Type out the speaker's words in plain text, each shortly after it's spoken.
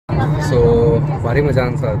So ಭಾರಿ ಮಜಾ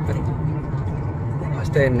ಅನ್ಸತ್ತೆ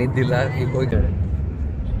ಅಷ್ಟೇ ನಿದ್ದಿಲ್ಲ ಈಗ ಹೋಗಿ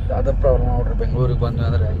ಅದಪ್ಪ ಅವ್ರು ನೋಡ್ರಿ ಬೆಂಗಳೂರಿಗೆ ಬಂದ್ವಿ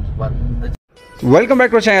ಅಂದರೆ ವೆಲ್ಕಮ್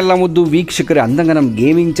ಬ್ಯಾಕ್ ಟು ಎಲ್ಲ ಮುದ್ದು ವೀಕ್ಷಕರೇ. ಅಂದಂಗೆ ನಮ್ಮ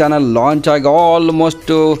ಗೇಮಿಂಗ್ ಚಾನಲ್ ಲಾಂಚ್ ಆಗಿ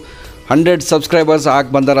ಆಲ್ಮೋಸ್ಟ್ 100 ಸಬ್ಸ್ಕ್ರೈಬರ್ಸ್ ಆಗಿ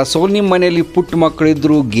ಬಂದಾರ. ಸೊ ನಿಮ್ಮ ಮನೆಯಲ್ಲಿ ಪುಟ್ಟ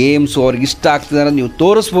ಮಕ್ಕಳಿದ್ರು ಗೇಮ್ಸು ಅವ್ರಿಗೆ ಇಷ್ಟ ಆಗ್ತಿದ್ದಾರೆ ನೀವು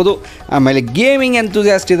ತೋರಿಸ್ಬೋದು. ಆಮೇಲೆ ಗೇಮಿಂಗ್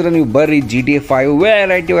ಎಂತೂಸಿಯಾಸ್ಟ್ ಇದ್ರೆ ನೀವು ಬರ್ರಿ GTA 5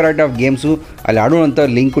 ವೆರೈಟಿ ಆಫ್ ಗೇಮ್ಸು ಅಲ್ಲಿ ಆಡೋಣಂಥ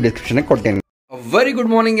ಲಿಂಕು ಡಿಸ್ಕ್ರಿಪ್ಷನ್ಗೆ ಕೊಟ್ಟೇನೆ. ವೆರಿ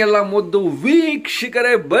ಗುಡ್ ಮಾರ್ನಿಂಗ್ ಎಲ್ಲ ಮುದ್ದು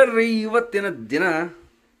ವೀಕ್ಷಕರೇ. ಬರ್ರಿ ಇವತ್ತಿನ ದಿನ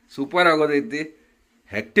ಸೂಪರ್ ಆಗೋದೈತಿ,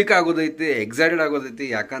 ಹೆಕ್ಟಿಕ್ ಆಗೋದೈತಿ, ಎಕ್ಸೈಟೆಡ್ ಆಗೋದೈತಿ.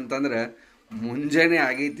 ಯಾಕಂತಂದ್ರೆ ಮುಂಜಾನೆ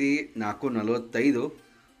ಆಗೈತಿ 4:45,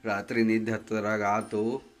 ರಾತ್ರಿ ನಿದ್ದೆ ಹತ್ತದ್ರಾಗ ಆತು,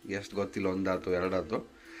 ಎಷ್ಟು ಗೊತ್ತಿಲ್ಲ, 1 ಆತು 2 ಆತು.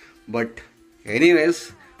 ಬಟ್ ಎನಿವೇಸ್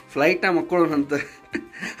ಫ್ಲೈಟ್ನ ಮಕ್ಕಳು ಅಂತ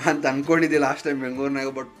ಅಂದ್ಕೊಂಡಿದ್ದೆ ಲಾಸ್ಟ್ ಟೈಮ್ ಬೆಂಗಳೂರಿನಾಗ.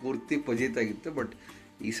 ಬಟ್ ಪೂರ್ತಿ ಪಜಿತಾಗಿತ್ತು. ಬಟ್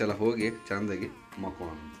ಈ ಸಲ ಹೋಗಿ ಚಂದಾಗಿ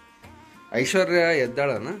ಮಕ್ಕಳು. ಐಶ್ವರ್ಯ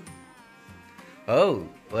ಎದ್ದಾಳನ? ಓ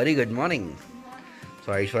very good morning. So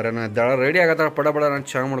ಐಶ್ವರ್ಯನ ಎದ್ದಾಳ, ready ಆಗತ್ತಾಳ. ಪಡ ಪಡ ನಾನು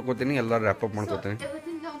ಚಾ ಮಾಡ್ಕೋತೀನಿ, ಎಲ್ಲ ರ್ಯಾಪಪ್ ಮಾಡ್ಕೋತೀನಿ.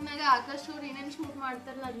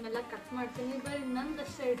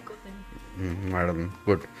 ಮಾಡೋದು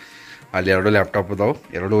ಗುಡ್. ಅಲ್ಲಿ 2 ಲ್ಯಾಪ್ಟಾಪ್ ಅದಾವೆ,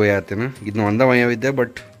 2 ಒಯ್ಯಾತೀನಿ. ಇದನ್ನ ಒಂದೇ ಒಯ್ಯವಿದ್ದೆ,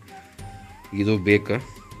 ಬಟ್ ಇದು ಬೇಕು,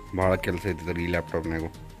 ಭಾಳ ಕೆಲಸ ಐತಿದ್ರೆ ಈ ಲ್ಯಾಪ್ಟಾಪ್ನಾಗು.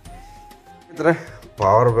 ಇದ್ರೆ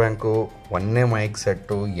ಪವರ್ ಬ್ಯಾಂಕು, 1ನೇ ಮೈಕ್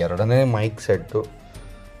ಸೆಟ್ಟು, 2ನೇ ಮೈಕ್ ಸೆಟ್ಟು,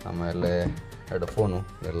 ಆಮೇಲೆ ಹೆಡ್ಫೋನು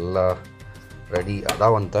ಎಲ್ಲ ರೆಡಿ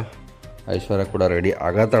ಅದಾವಂತ. ಐಶ್ವರ್ಯ ಕೂಡ ರೆಡಿ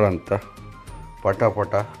ಆಗತ್ತಾಳಂತ. ಪಟ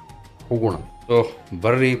ಪಟ ಹೋಗೋಣ. ಸೊ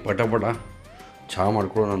ಬರ್ರಿ ಪಟ ಪಟ ಚಹಾ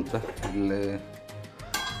ಮಾಡ್ಕೊಳ್ಳೋಣಂತ. ಇಲ್ಲೇ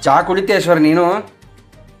ಚಹಾ ಕುಡಿತೀಯ ಐಶ್ವರ್ಯ ನೀನು?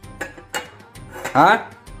 ಹಾಂ,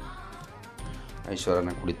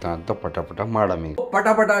 ಐಶ್ವರ್ಯನ ಕುಡಿತಾ ಅಂತ ಪಟ ಪಟ ಮಾಡಮಿ. ಪಟ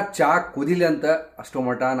ಪಟ ಚಹಾ ಕುದಿಲಿ ಅಂತ ಅಷ್ಟೋ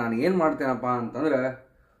ಮಟ ನಾನು ಏನು ಮಾಡ್ತೇನಪ್ಪ ಅಂತಂದ್ರೆ,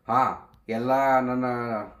 ಹಾಂ ಎಲ್ಲ ನನ್ನ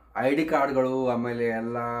ID ಕಾರ್ಡ್ಗಳು, ಆಮೇಲೆ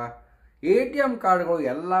ಎಲ್ಲ ATM ಕಾರ್ಡ್ಗಳು,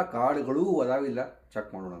 ಎಲ್ಲ ಕಾರ್ಡ್ಗಳು ಅದಾವಿಲ್ಲ ಚೆಕ್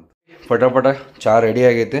ಮಾಡೋಣ ಅಂತ. ಪಟ ಪಟ ಚಹಾ ರೆಡಿ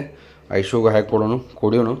ಆಗೈತೆ. ಐಶೂಗೆ ಹಾಕಿ ಕೊಡೋಣ,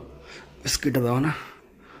 ಕುಡಿಯೋಣ. ಬಿಸ್ಕಿಟ್ ಅದಾವನ?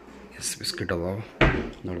 ಎಸ್ ಬಿಸ್ಕಿಟ್ ಅದಾವ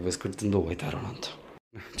ನೋಡಿ. ಬಿಸ್ಕಿಟ್ ತಿಂದು ಹೋಯ್ತಾ ಇರೋಣ ಅಂತ.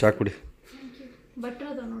 ಚಹಾ ಕುಡಿ.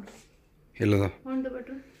 ಎಲ್ಲದ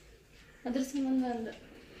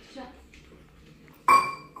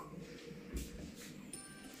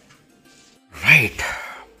ರೈಟ್.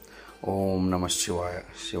 ಓಂ ನಮಃ ಶಿವಾಯ.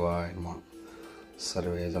 ಶಿವಾಯ ನಮಃ.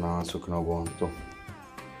 ಸರ್ವೇ ಜನ ಸುಖಿನೋ ಭವಂತು.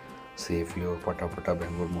 ಸೇಫ್ಲಿ ಪಟ ಪಟ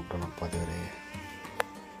ಬೆಂಗಳೂರು ಮುಟ್ಟೋಣಪ್ಪ ದೇವರೇ.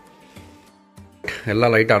 ಎಲ್ಲ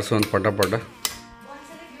ಲೈಟ್ ಆರಿಸುವಂತ ಪಟ ಪಟ.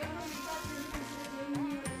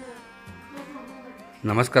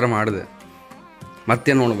 ನಮಸ್ಕಾರ ಮಾಡಿದೆ,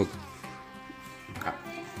 ಮತ್ತೇನು ನೋಡ್ಬೇಕು?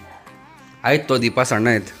 ಆಯ್ತು, ದೀಪ ಸಣ್ಣ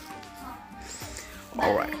ಆಯ್ತು.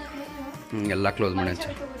 ಎಲ್ಲ ಕ್ಲೋಸ್ ಮಾಡಿ.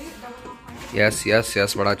 ಎಸ್ ಎಸ್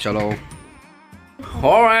ಎಸ್ ಬಡ ಚಲೋ.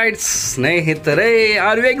 ಆಲ್ರೈಟ್ ಸ್ನೇಹಿತರೆ,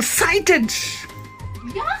 are you excited?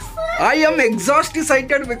 I am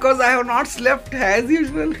excited because I have not slept as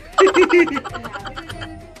usual.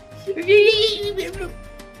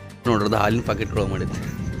 ನೋಡ್ರದ ಹಾಲಿನ ಪ್ಯಾಕೆಟ್ ಒಳಗೆ ಮಾಡಿದ್ದೆ.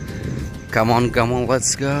 Come on,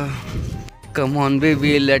 let's go. Come on,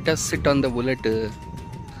 baby, let us sit on the bullet.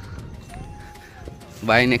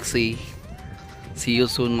 Bye, Nexi. See you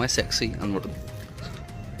soon, my sexy. ಅಂದ್ಬಿಟ್ಟು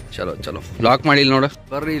ಚಲೋ ಚಲೋ block ಮಾಡಿಲ್ಲ ನೋಡ.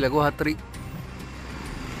 ಬರ್ರಿ ಲಘು ಹತ್ರಿ.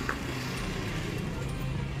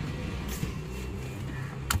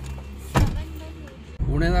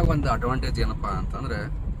 ಪುಣೆದಾಗ ಒಂದು ಅಡ್ವಾಂಟೇಜ್ ಏನಪ್ಪ ಅಂತಂದ್ರೆ,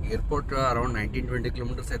 ಏರ್ಪೋರ್ಟ್ ಅರೌಂಡ್ 19-20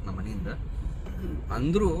 ಕಿಲೋಮೀಟರ್ಸ್ ಐತೆ ನಮ್ಮ ಮನೆಯಿಂದ.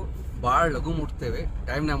 ಅಂದರೂ ಭಾಳ ಲಘು ಮುಟ್ತೇವೆ,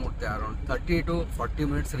 ಟೈಮ್ನಾಗ ಮುಟ್ತೇವೆ. ಅರೌಂಡ್ 30 to 40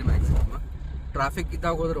 ಮಿನಿಟ್ಸ್ ರೀ ಮ್ಯಾಕ್ಸಿಮಮ್. ಟ್ರಾಫಿಕ್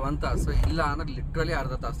ಇದ್ದಾಗ ಹೋದ್ರೆ 1 ತಾಸು, ಇಲ್ಲ ಅಂದ್ರೆ ಲಿಟ್ರಲಿ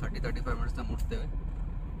ಅರ್ಧ ತಾಸು, 30-35 ಮಿನಿಟ್ಸ್ನಾಗ ಮುಟ್ತೇವೆ.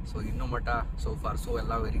 ಸೊ ಇನ್ನೂ ಮಠ ಸೋ ಫಾರ್ ಸೊ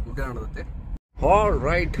ಎಲ್ಲ ವೆರಿ ಗುಡ್ ನಡೆದತ್ತೆ. ಆಲ್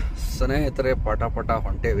ರೈಟ್ ಸ್ನೇಹಿತರೆ, ಪಟ ಪಟ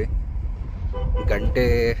ಹೊಂಟೇವಿ. ಗಂಟೆ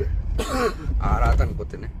 6 ಆತ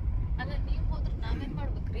ಅನ್ಕೋತೀನಿ.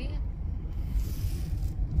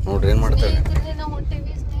 ನೋಡ್ರಿ ಏನ್ ಮಾಡ್ತೇವೆ.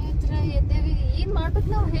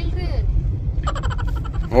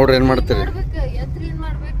 ನೋಡ್ರಿ ಏನ್ ಮಾಡ್ತೀರಿ.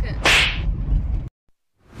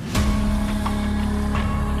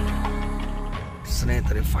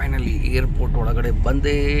 ಸ್ನೇಹಿತರೆ, ಫೈನಲಿ ಏರ್ಪೋರ್ಟ್ ಒಳಗಡೆ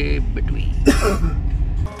ಬಂದೇ ಬಿಟ್ವಿ.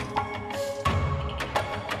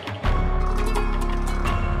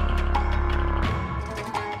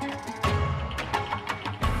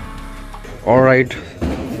 ಆಲ್ ರೈಟ್,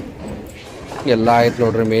 ಎಲ್ಲ ಆಯ್ತು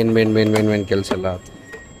ನೋಡ್ರಿ. ಮೇನ್ ಕೆಲಸ ಎಲ್ಲ ಆಯ್ತು.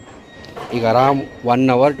 ಈಗ ಆರಾಮ್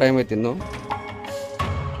 1 ಅವರ್ ಟೈಮ್ ಐತಿ ಇನ್ನು.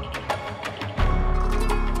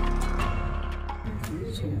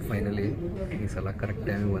 ಸೊ ಫೈನಲಿ ಈ ಸಲ ಕರೆಕ್ಟ್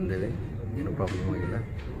ಟೈಮಿಗೆ ಬಂದೇವೆ, ಏನೂ ಪ್ರಾಬ್ಲಮ್ ಆಗಿಲ್ಲ.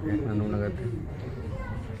 ಯಾಕೆ ನಾನು ನೋಡಾಗತ್ತೆ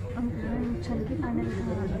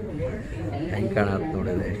ಹೆಂಗೆ ಕಾಣತ್ತೆ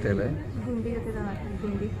ನೋಡಿದೆ ಎಷ್ಟೆಲ್ಲ.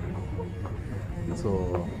 ಸೊ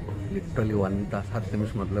ಲಿಟ್ರಲಿ 1 ತಾಸು 10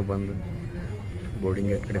 ನಿಮಿಷ ಮೊದಲೇ ಬಂದು ಬೋರ್ಡಿಂಗ್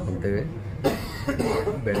ಗೇಟ್ ಕಡೆ ಹೊಂತೇವೆ.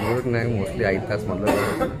 ಬೆಂಗಳೂರಿನಾಗ ಮೋಸ್ಟ್ಲಿ 5 ತಾಸು ಮೊದಲು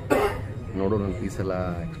ನೋಡೋಣ ಈ ಸಲ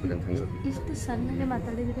ಎಕ್ಸ್ಪೀರಿಯನ್ಸ್ ಹೆಂಗೆ ಇಷ್ಟು ಸಣ್ಣಗೆ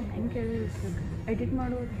ಮಾತಾಡಿದ್ರೆ ಹೆಂಗೆ ಕೇಳಿರ್ತದೆ ಎಡಿಟ್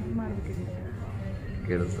ಮಾಡೋದು ಹೆಂಗೆ ಮಾಡ್ಬೇಕಿದೆ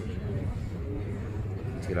ಕೇಳಿಸ್ತದೆ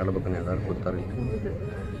ಚೀರಾಡ್ಬೇಕನ್ನ ಎಲ್ಲರೂ ಗೊತ್ತಾರೆ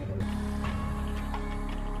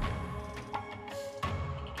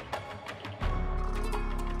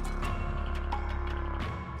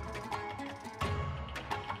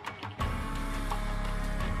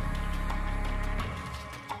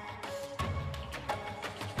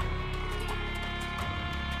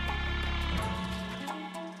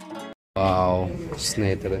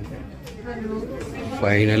ಸ್ನೇಹಿತರೆ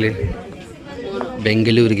ಫೈನಲಿ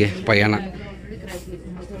ಬೆಂಗಳೂರಿಗೆ ಪಯಣ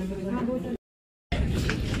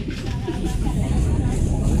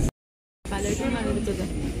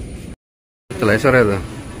ಐಶ್ವರ್ಯ ಅದು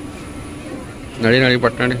ನಡಿ ನಡಿ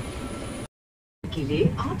ಪಟ್ಟಣಿ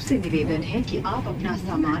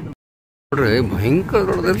ನೋಡ್ರಿ ಭಯಂಕರ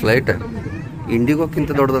ದೊಡ್ಡದ ಫ್ಲೈಟ್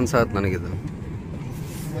ಇಂಡಿಗೋಕ್ಕಿಂತ ದೊಡ್ಡದು ಅನ್ಸತ್ ನನಗಿದು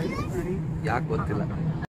ಯಾಕೆ ಗೊತ್ತಿಲ್ಲ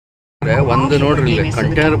ಒಂದು ನೋಡ್ರಿ ಇಲ್ಲಿ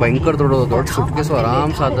ಕಂಟೈನರ್ ಭಯಂಕರ ದೊಡ್ಡ ಸುಟ್ ಕೇಸು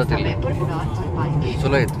ಆರಾಮ್ ಸಾಧ್ಯತೆ ಇಲ್ಲ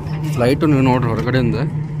ಚಲೋ ಐತಿ ಫ್ಲೈಟು ನೀವು ನೋಡ್ರಿ ಹೊರಗಡೆಯಿಂದ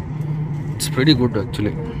it's very good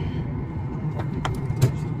actually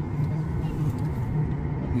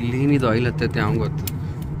ಇಲ್ಲೇನಿದು oil ಹತ್ತೈತಿ ಯಾವ ಗೊತ್ತು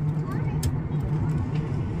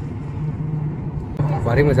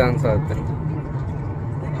ಭಾರಿ ಮಜಾ ಅನ್ಸತ್ತೆ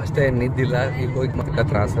ಅಷ್ಟೇ ನಿದ್ದಿಲ್ಲ ಈಗ ಹೋಗಿ ಮತ್ತೆ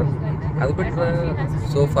ತ್ರಾಸ ಅದು ಬಿಟ್ಟರೆ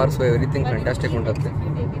so for so everything fantastic ಉಂಟತ್ತೆ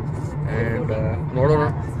and ನೋಡೋಣ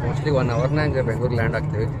ಮೋಸ್ಟ್ಲಿ 1 ಅವರ್ನಾಗ ಬೆಂಗಳೂರು ಲ್ಯಾಂಡ್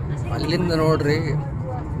ಆಗ್ತೀವಿ ಅಲ್ಲಿಂದ ನೋಡ್ರಿ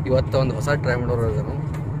ಇವತ್ತು ಒಂದು ಹೊಸ ಟ್ರೈ ಮಾಡೋರು ಅದನ್ನು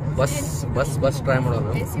ಬಸ್ ಟ್ರೈ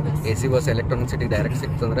ಮಾಡೋದು AC bus electronic city direct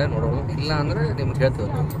ಸಿಕ್ತಂದ್ರೆ ನೋಡೋಣ ಇಲ್ಲ ಅಂದರೆ ನಿಮ್ಗೆ ಹೇಳ್ತೀವಿ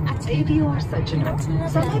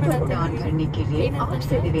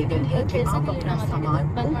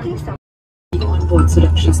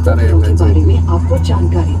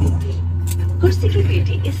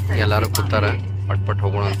ಎಲ್ಲರೂ ಕೂತಾರ ಪಟ್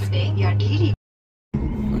ಹೋಗೋಣ ಅಂತ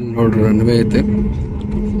ನೋಡ್ರಿ ರನ್ವೇ ಐತೆ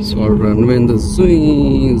ಸೊ ರನ್ವೇಯಿಂದ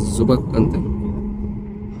ಜುಬಕ್ ಅಂತೆ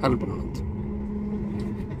ಅಲ್ಲಿ ಬರೋಣ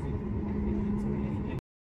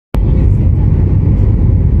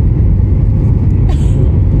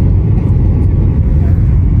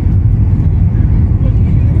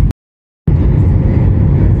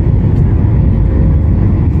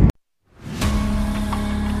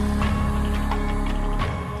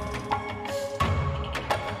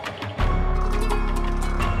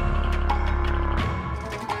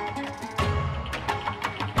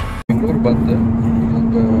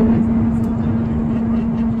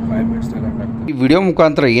ಈ ವಿಡಿಯೋ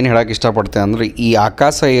ಮುಖಾಂತರ ಏನು ಹೇಳಕ್ಕೆ ಇಷ್ಟಪಡ್ತೇನೆ ಅಂದರೆ ಈ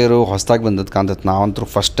ಆಕಾಶ ಏರು ಹೊಸದಾಗಿ ಬಂದದ್ದು ಕಾಣ್ತೈತೆ ನಾವಂತೂ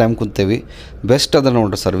ಫಸ್ಟ್ ಟೈಮ್ ಕೂತೇವಿ ಬೆಸ್ಟ್ ಅದ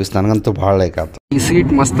ನೋಡ್ರಿ ಸರ್ವಿಸ್ ನನಗಂತೂ ಭಾಳ ಲೈಕ್ ಆಯ್ತು ಈ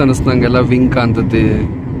ಸೀಟ್ ಮಸ್ತ್ ಅನ್ನಿಸ್ದಂಗೆಲ್ಲ ವಿಂಗ್ ಕಾಣ್ತೈತಿ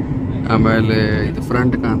ಆಮೇಲೆ ಇದು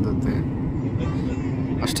ಫ್ರಂಟ್ ಕಾಣ್ತೈತಿ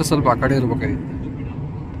ಅಷ್ಟೇ ಸ್ವಲ್ಪ ಆ ಕಡೆ ಇರ್ಬೇಕಾಗಿತ್ತು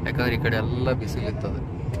ಯಾಕಂದ್ರೆ ಈ ಕಡೆ ಎಲ್ಲ ಬಿಸಿಲಿರ್ತದೆ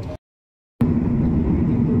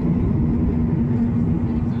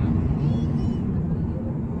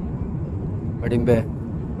ಕಡಿಂಬೆ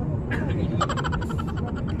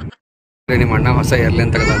ನಿಮ್ಮ ಅಣ್ಣ ಹೊಸ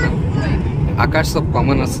ಏರ್ಲೈನ್ ತೆಗೆದ ಆಕಾಶ್ ಸ್ವಲ್ಪ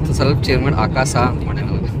ಕಾಮನ್ ಅನಿಸುತ್ತೆ ಸ್ವಲ್ಪ ಚೇಂಜ್ ಮಾಡಿ ಆಕಾಶ ಅಂತ ಮಾಡಿ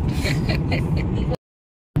ನಾವು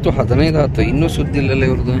 15 ಆಯ್ತು ಇನ್ನೂ ಸುದ್ದಿ ಇಲ್ಲಲ್ಲ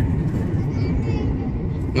ಇವ್ರದ್ದು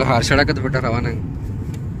ಹಾರ್ಸಾಡಕತ್ ಬಿಟ್ಟಾರ ಅವನ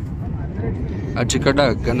ಆ ಚಿಕ್ಕಡ್ಡ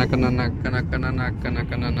ಕನ ಕನ ಕನ ಕನ ಕನ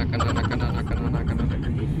ಕನ ಕನ ಕನ ಕನ ಕನ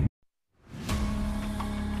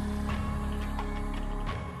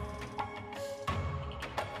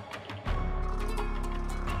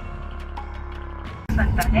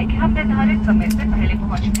सकता है कि हम निर्धारित समय से पहले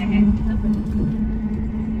पहुंच गए हैं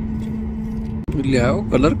ಇಲ್ಲಿ ಯಾವ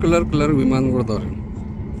ಕಲರ್ ವಿಮಾನಗಳದವ್ರಿ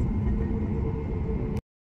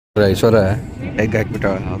ಐಶ್ವರ್ಯ ಎಗ್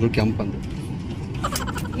ಹಾಕ್ಬಿಟ್ಟಾಳ ಅದು ಕೆಂಪಂದು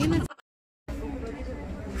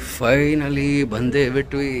ಫೈನಲಿ ಬಂದೇ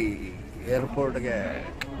ಬಿಟ್ವಿ ಏರ್ಪೋರ್ಟ್ಗೆ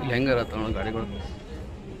ಇಲ್ಲಿ ಹೆಂಗಿರತ್ತ ಗಾಡಿಗಳು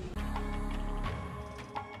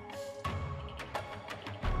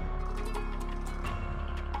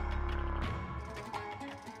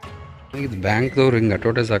ಇದು ಬ್ಯಾಂಕ್ದವ್ರು ಹಿಂಗೆ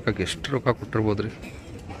ಅಡ್ವರ್ಟೈಸ್ ಹಾಕಕ್ಕೆ ಎಷ್ಟು ರೊಕ್ಕ ಕೊಟ್ಟಿರ್ಬೋದು ರೀ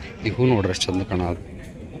ಈಗ ಹೂ ನೋಡ್ರಿ ಅಷ್ಟು ಚಂದ ಕಾಣೋದು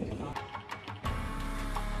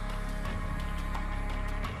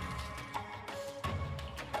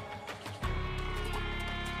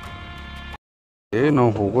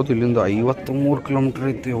ನಾವು ಹೋಗೋದು ಇಲ್ಲಿಂದ 53 ಕಿಲೋಮೀಟ್ರ್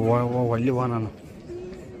ಐತಿ ಒಳ್ಳೆ ವಾ ನಾನು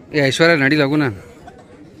ಐಶ್ವರ್ಯ ನಡಿ ಲಗುನ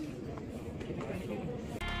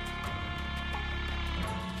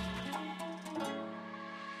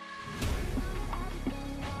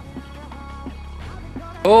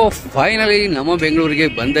ಓ ಫೈನಲಿ ನಮ್ಮ ಬೆಂಗಳೂರಿಗೆ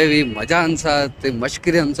ಬಂದೇವಿ ಮಜಾ ಅನ್ಸತ್ತೆ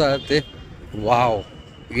ಮಷ್ಕಿರಿ ಅನ್ಸತ್ತೆ ವಾವ್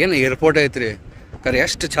ಏನು ಏರ್ಪೋರ್ಟ್ ಐತ್ರಿ ಕರೆ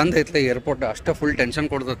ಎಷ್ಟು ಚಂದ ಐತ್ಲೆ ಏರ್ಪೋರ್ಟ್ ಅಷ್ಟು full tension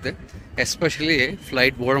ಕೊಡ್ತೈತೆ especially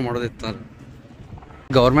flight board ಮಾಡೋದಿತ್ತು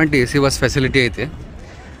ಗೌರ್ಮೆಂಟ್ AC ಬಸ್ ಫೆಸಿಲಿಟಿ ಐತಿ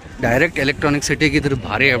ಡೈರೆಕ್ಟ್ ಎಲೆಕ್ಟ್ರಾನಿಕ್ ಸಿಟಿಗೆ ಇದ್ರ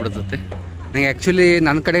ಭಾರಿ ಆಗ್ಬಿಡ್ತೈತೆ ನಂಗೆ ಆ್ಯಕ್ಚುಲಿ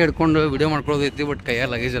ನನ್ನ ಕಡೆ ಹಿಡ್ಕೊಂಡು ವಿಡಿಯೋ ಮಾಡ್ಕೊಳ್ಳೋದೈತಿ, ಬಟ್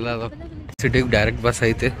ಕೈಯಲ್ಲಿ ಲಗೇಜ್ ಎಲ್ಲ ಅದು. ಸಿಟಿಗೆ ಡೈರೆಕ್ಟ್ ಬಸ್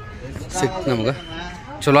ಐತಿ, ಸಿಕ್ತು ನಮ್ಗೆ,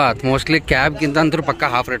 ಚಲೋ ಆಯ್ತು. ಮೋಸ್ಟ್ಲಿ ಕ್ಯಾಬ್ಗಿಂತ ಅಂತೂ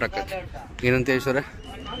ಪಕ್ಕ ಹಾಫ್ ರೇಟ್ ಆಕೈತಿ. ಏನಂತ ಹೇಳಿ ಸರ್?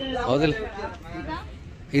 ಹೌದಿಲ್ಲ?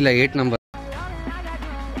 ಇಲ್ಲ, 8 ನಂಬರ್.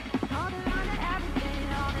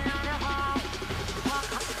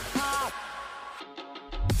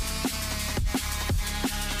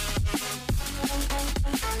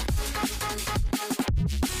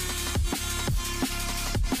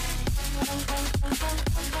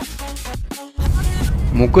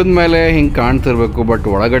 ಮುಖದ ಮೇಲೆ ಹಿಂಗೆ ಕಾಣ್ತಿರ್ಬೇಕು, ಬಟ್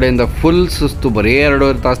ಒಳಗಡೆಯಿಂದ ಫುಲ್ ಸುಸ್ತು, ಬರೀ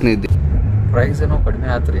 2.5 ತಾಸು ನಿದ್ದೆ. ಪ್ರೈಸ್ ಏನೋ ಕಡಿಮೆ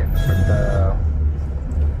ಆಯ್ತು ರೀ, ಬಟ್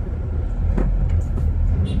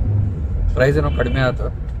ಪ್ರೈಸ್ ಏನೋ ಕಡಿಮೆ ಆಯ್ತು.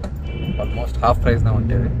 Almost half ಪ್ರೈಸ್ನಾಗ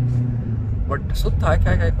ಹೊಂಟೇವಿ. ಬಟ್ ಸುತ್ತ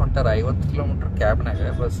ಹಾಕಿ ಹೊಂಟಾರ 50 ಕಿಲೋಮೀಟ್ರ್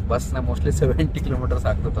ಕ್ಯಾಬ್ನಾಗ. ಬಸ್ನಾಗ ಮೋಸ್ಟ್ಲಿ 70 ಕಿಲೋಮೀಟರ್ಸ್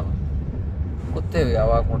ಆಗ್ತದೆ. ಗೊತ್ತೇವಿ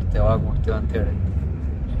ಯಾವಾಗ ಮುಟ್ತೀವಿ ಅಂತೇಳಿ.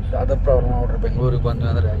 ಅದ ಪ್ರಾಬ್ಲಮ್ ನೋಡ್ರಿ, ಬೆಂಗಳೂರಿಗೆ ಬಂದ್ವಿ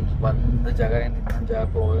ಅಂದ್ರೆ ಒಂದು ಜಾಗ ಏನು ಇನ್ನೊಂದು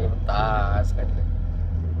ಜಾಗಕ್ಕೆ ಹೋಗಿ ತಾಸು ಕಟ್ಟಲೆ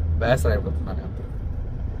ಬೇಸರ ಆಗ್ಬಿಡ್ತು ನನಗಂತ.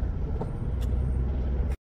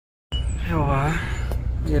 ಯವ್ವ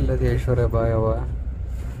ಎಲ್ಲದೆ ಐಶ್ವರ್ಯ ಬಾ ಯವ್ವ,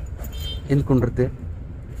 ಹಿಂದ್ಕೊಂಡಿರ್ತಿ,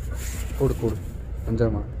 ಕೂಡು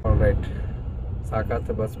ಎಂಜಾಯ್ ಮಾಡಿ. ಆಲ್ ರೈಟ್, ಸಾಕಾತ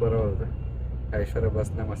ಬಸ್ ಬರೋದು. ಐಶ್ವರ್ಯ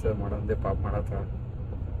ಬಸ್ನಾಗ ಮಸಾಜ್ ಮಾಡೋದೇ ಪಾಪ ಮಾಡತ್ತ.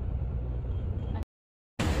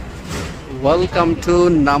 ವೆಲ್ಕಮ್ ಟು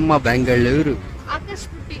ನಮ್ಮ ಬೆಂಗಳೂರು. ಆಕಾಶ್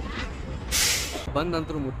ಪುಟ್ಟಿ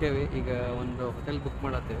ಬಂದಂತರೂ ಮುಟ್ಟೇವಿ. ಈಗ ಒಂದು ಹೋಟೆಲ್ ಬುಕ್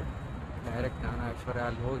ಮಾಡತ್ತೇವೆ. ಡೈರೆಕ್ಟ್ ನಾನು ಐಶ್ವರ್ಯ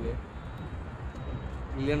ಅಲ್ಲಿ ಹೋಗಿ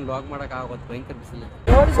ಇಲ್ಲೇನು ಲಾಗ್ ಮಾಡೋಕೆ ಆಗೋದು, ಭಯಂಕರ ಬಿಸಿಲು.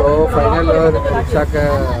 So final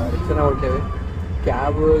ರಿಕ್ಷಾನ ಹೊಂಟೇವಿ.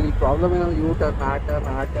 ಕ್ಯಾಬ್ ಇಲ್ಲಿ ಪ್ರಾಬ್ಲಮ್ ಏನೋ, ಯೂಟರ್ನ್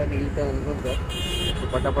ನಾಟ ನಿಲ್ಟರ್ನ್ ಅನ್ನೋದು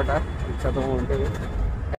ಪಟ ರಿಕ್ಷಾ ತೊಗೊಂಡು ಹೊಂಟೇವಿ.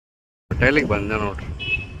 ಹೋಟೆಲಿಗೆ ಬಂದೆ ನೋಡ್ರಿ.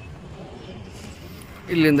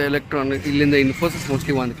 ಇಲ್ಲಿಂದ ಎಲೆಕ್ಟ್ರಾನಿಕ್, ಇಲ್ಲಿಂದ ಇನ್ಫೋಸಿಸ್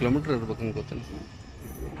ಮೋಸ್ಟ್ಲಿ 1 ಕಿಲೋಮೀಟ್ರ್ ಇರ್ಬೇಕು ಅಂತ ಗೊತ್ತಿಲ್ಲ.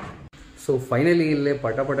 ಸೊ ಫೈನಲಿ ಇಲ್ಲೇ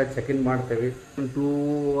ಪಟ ಚೆಕ್ ಇನ್ ಮಾಡ್ತೇವೆ. 2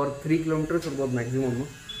 or 3 ಕಿಲೋಮೀಟರ್ಸ್ ಇರ್ಬೋದು ಮ್ಯಾಕ್ಸಿಮಮ್.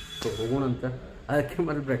 ಸೊ ಹೋಗೋಣ ಅಂತ, ಅದಕ್ಕೆ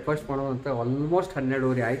ಮತ್ತೆ ಬ್ರೇಕ್ಫಾಸ್ಟ್ ಮಾಡೋದಂತ. ಆಲ್ಮೋಸ್ಟ್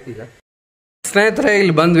 12:30 ಆಯ್ತು ಈಗ. ಸ್ನೇಹಿತರೆ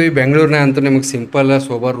ಇಲ್ಲಿ ಬಂದ್ವಿ. ಬೆಂಗಳೂರಿನಾಗ ಅಂತೂ ನಿಮಗೆ ಸಿಂಪಲ್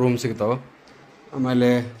ಸೋಬರ್ ರೂಮ್ ಸಿಗ್ತಾವೆ. ಆಮೇಲೆ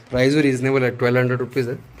ಪ್ರೈಸು ರೀಸನೇಬಲ್, 1200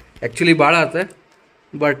 ರೂಪೀಸ್. ಆ್ಯಕ್ಚುಲಿ ಭಾಳ ಆಯ್ತು,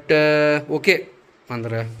 ಬಟ್ ಓಕೆ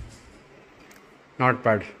ಅಂದ್ರೆ ನಾಟ್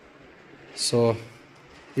ಬ್ಯಾಡ್. ಸೊ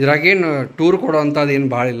ಇದ್ರಾಗೇನು ಟೂರ್ ಕೊಡೋ ಅಂಥದ್ದು ಏನು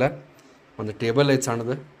ಭಾಳ ಇಲ್ಲ. ಒಂದು ಟೇಬಲ್ ಐತೆ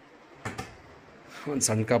ಸಣ್ಣದು, ಒಂದು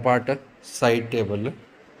ಸಣ್ಣ ಕಪಾಟ, ಸೈಡ್ ಟೇಬಲ್,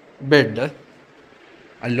 ಬೆಡ್,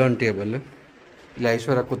 ಅಲ್ಲೊಂದು ಟೇಬಲ್, ಇಲ್ಲಿ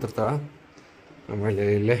ಐಶ್ವರ್ಯ ಕೂತಿರ್ತಾವೆ. ಆಮೇಲೆ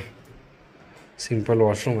ಇಲ್ಲೇ ಸಿಂಪಲ್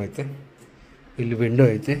ವಾಶ್ರೂಮ್ ಐತೆ. ಇಲ್ಲಿ ವಿಂಡೋ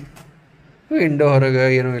ಐತೆ, ವಿಂಡೋ ಹೊರಗೆ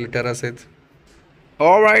ಏನೋ ಇಲ್ಲಿ ಟೆರಸ್ ಐತೆ.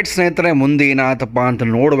 ಆಲ್ರೈಟ್ ಸ್ನೇಹಿತರೆ, ಮುಂದೆ ಏನಾಯ್ತಪ್ಪ ಅಂತ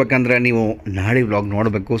ನೋಡ್ಬೇಕಂದ್ರೆ ನೀವು ನಾಳೆ ವ್ಲಾಗ್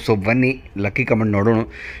ನೋಡಬೇಕು. ಸೊ ಬನ್ನಿ ಲಕ್ಕಿ ಕಮೆಂಟ್ ನೋಡೋಣ.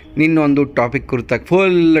 ನಿನ್ನೊಂದು ಟಾಪಿಕ್ ಕುರಿತಾಗಿ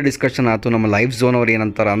ಫುಲ್ ಡಿಸ್ಕಷನ್ ಆಯ್ತು. ನಮ್ಮ ಲೈಫ್ ಝೋನ್ ಅವ್ರು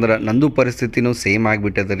ಏನಂತಾರೆ ಅಂದ್ರೆ, ನಂದು ಪರಿಸ್ಥಿತಿನೂ ಸೇಮ್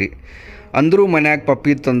ಆಗಿಬಿಟ್ಟದ ರೀ. ಅಂದರೂ ಮನ್ಯಾಗ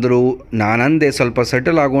ಪಪ್ಪಿ ತಂದರು, ನಾನಂದೆ ಸ್ವಲ್ಪ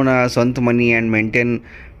ಸೆಟಲ್ ಆಗೋಣ, ಸ್ವಂತ ಮನಿ ಆ್ಯಂಡ್ ಮೇಂಟೈನ್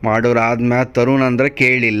ಮಾಡೋರು ಆದ್ಮೇಲೆ ತರುಣ್ ಅಂದ್ರೆ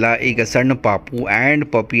ಕೇಳಿಲ್ಲ. ಈಗ ಸಣ್ಣ ಪಾಪು ಆ್ಯಂಡ್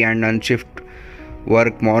ಪಪ್ಪಿ ಆ್ಯಂಡ್ ನನ್ನ ಶಿಫ್ಟ್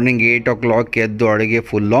ವರ್ಕ್ ಮಾರ್ನಿಂಗ್ 8 o'clock ಎದ್ದು ಅಡುಗೆ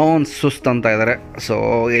ಫುಲ್ ಆನ್ ಸುಸ್ತು ಅಂತ ಇದ್ದಾರೆ. ಸೊ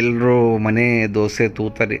ಎಲ್ಲರೂ ಮನೆ ದೋಸೆ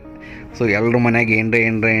ತೂತಾರೆ. ಸೊ ಎಲ್ಲರೂ ಮನ್ಯಾಗ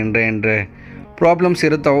ಏನರೇ ಪ್ರಾಬ್ಲಮ್ಸ್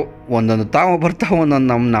ಇರ್ತಾವೆ. ಒಂದೊಂದು ತಾವು ಬರ್ತಾವೆ,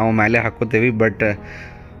 ಒಂದೊಂದು ನಾವು ಮೇಲೆ ಹಾಕೋತೀವಿ. ಬಟ್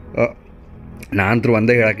ನಾನಂತರೂ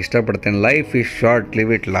ಒಂದೇ ಹೇಳೋಕೆ ಇಷ್ಟಪಡ್ತೇನೆ, life is short,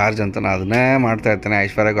 leave it large ಅಂತ ನಾನು ಅದನ್ನೇ ಮಾಡ್ತಾಯಿರ್ತೇನೆ.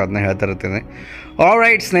 ಐಶ್ವರ್ಯಗೂ ಅದನ್ನ ಹೇಳ್ತಾ ಇರ್ತೇನೆ.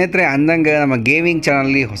 ಆಲ್ರೈಟ್ ಸ್ನೇಹಿತರೆ, ಅಂದಂಗೆ ನಮ್ಮ ಗೇಮಿಂಗ್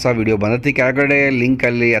ಚಾನಲಲ್ಲಿ ಹೊಸ ವೀಡಿಯೋ ಬಂದೈತಿ. ಕೆಳಗಡೆ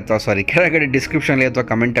ಲಿಂಕಲ್ಲಿ ಕೆಳಗಡೆ ಡಿಸ್ಕ್ರಿಪ್ಷನಲ್ಲಿ ಅಥವಾ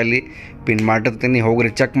ಕಮೆಂಟಲ್ಲಿ ಪಿನ್ ಮಾಡಿರ್ತೀನಿ,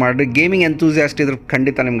 ಹೋಗ್ರಿ ಚೆಕ್ ಮಾಡಿರಿ. ಗೇಮಿಂಗ್ ಎಂತೂಸಿಯಾಸ್ಟ್ ಇದ್ರೆ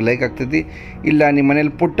ಖಂಡಿತ ನಿಮ್ಗೆ ಲೈಕ್ ಆಗ್ತೈತಿ. ಇಲ್ಲ ನಿಮ್ಮ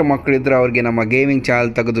ಮನೇಲಿ ಪುಟ್ಟ ಮಕ್ಕಳಿದ್ರೆ ಅವ್ರಿಗೆ ನಮ್ಮ ಗೇಮಿಂಗ್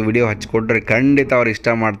ಚಾನಲ್ ತೆಗೆದು ವಿಡಿಯೋ ಹಚ್ಕೊಟ್ರೆ ಖಂಡಿತ ಅವ್ರು ಇಷ್ಟ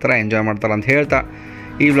ಮಾಡ್ತಾರೆ, ಎಂಜಾಯ್ ಮಾಡ್ತಾರೆ ಅಂತ ಹೇಳ್ತಾ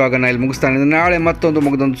ಈ ವ್ಲಾಗನ್ನು ಇಲ್ಲಿ ಮುಗಿಸ್ತಾನೆ. ನಾಳೆ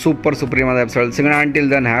ಮತ್ತೊಂದು ಸೂಪರ್ ಸುಪ್ರೀಮಾದ ಎಪಿಸೋಡ್ ಸಿಗೋಣ. Until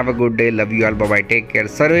then have a good day, love you all, bye, take care.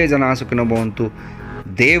 ಸರ್ವೇ ಜನ ಸುಖಿನೋ ಭವಂತು.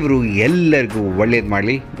 ದೇವರು ಎಲ್ಲರಿಗೂ ಒಳ್ಳೇದು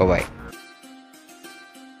ಮಾಡಲಿ. ಬಾಯ್.